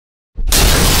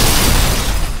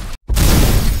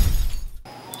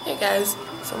Hey guys,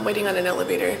 so I'm waiting on an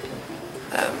elevator.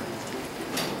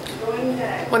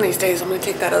 One of these days I'm going to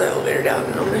take that other elevator down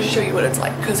and I'm going to show you what it's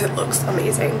like because it looks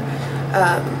amazing.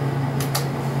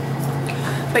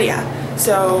 But yeah,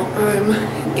 so I'm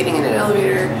getting in an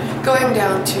elevator, going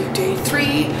down to day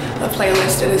 3 of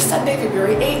playlist. It is Sunday,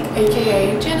 February 8th,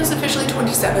 aka Jen is officially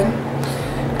 27.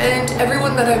 And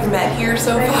everyone that I've met here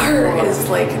so far is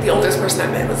like, the oldest person I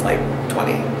met was like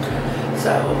 20.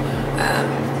 So,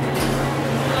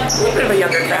 a little bit of a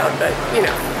younger crowd, but you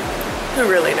know, who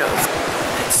really knows?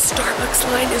 That Starbucks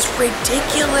line is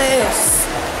ridiculous.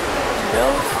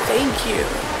 No, thank you.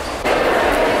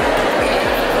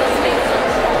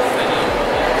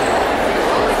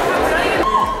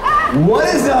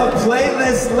 What is up,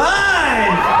 Playlist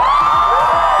Live?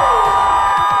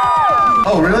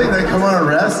 Oh, really? They come on a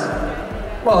rest?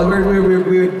 Well,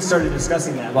 we started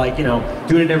discussing that, like, you know,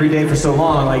 doing it every day for so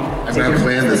long, like... I've been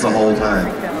planning this the whole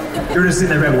time. You're just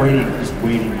sitting there waiting, just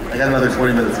waiting. I got another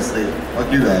 20 minutes of sleep.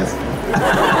 Fuck you guys.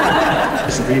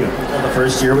 Well, the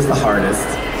first year was the hardest.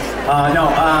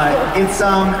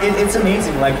 It's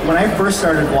amazing. Like, when I first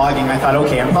started vlogging, I thought,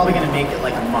 okay, I'm probably gonna make it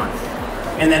like a month.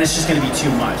 And then it's just gonna be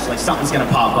too much. Like, something's gonna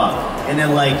pop up. And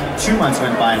then like 2 months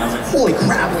went by and I was like, holy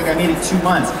crap, like I made it 2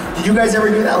 months. Did you guys ever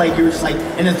do that? Like, you were just like,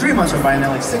 and then 3 months went by and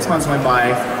then like 6 months went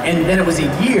by. And then it was a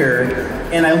year.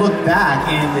 And I looked back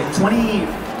and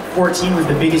 2014 was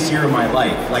the biggest year of my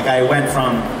life. Like, I went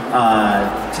from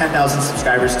 10,000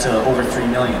 subscribers to over 3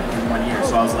 million in 1 year.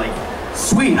 So I was like,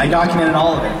 sweet, I documented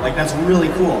all of it. Like, that's really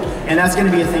cool. And that's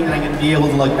gonna be a thing that I'm gonna be able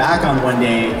to look back on one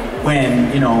day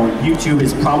when, you know, YouTube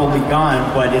is probably gone,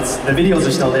 but the videos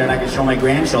are still there and I can show my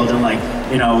grandchildren, like,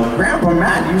 you know, Grandpa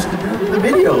Matt used to do the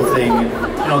video thing.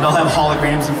 You know, they'll have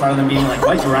holograms in front of them being like,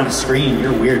 what, you're on a screen,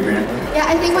 you're weird, Grandpa. Yeah,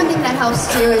 I think one thing that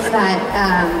helps too is that,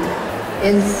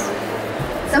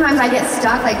 sometimes I get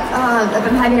stuck, like, oh, if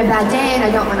I'm having a bad day and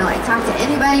I don't wanna like talk to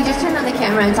anybody, just turn on the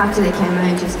camera and talk to the camera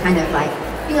and just kind of like,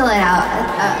 feel it out.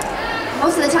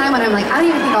 Most of the time when I'm like, I don't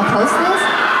even think I'll post this,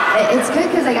 it's good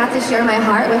because I got to share my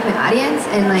heart with my audience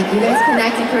and like you guys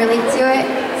connect and can relate to it.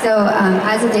 So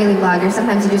as a daily vlogger,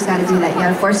 sometimes you just got to do that. You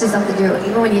got to force yourself to do it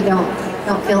even when you don't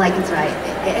feel like it's right.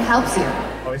 It helps you.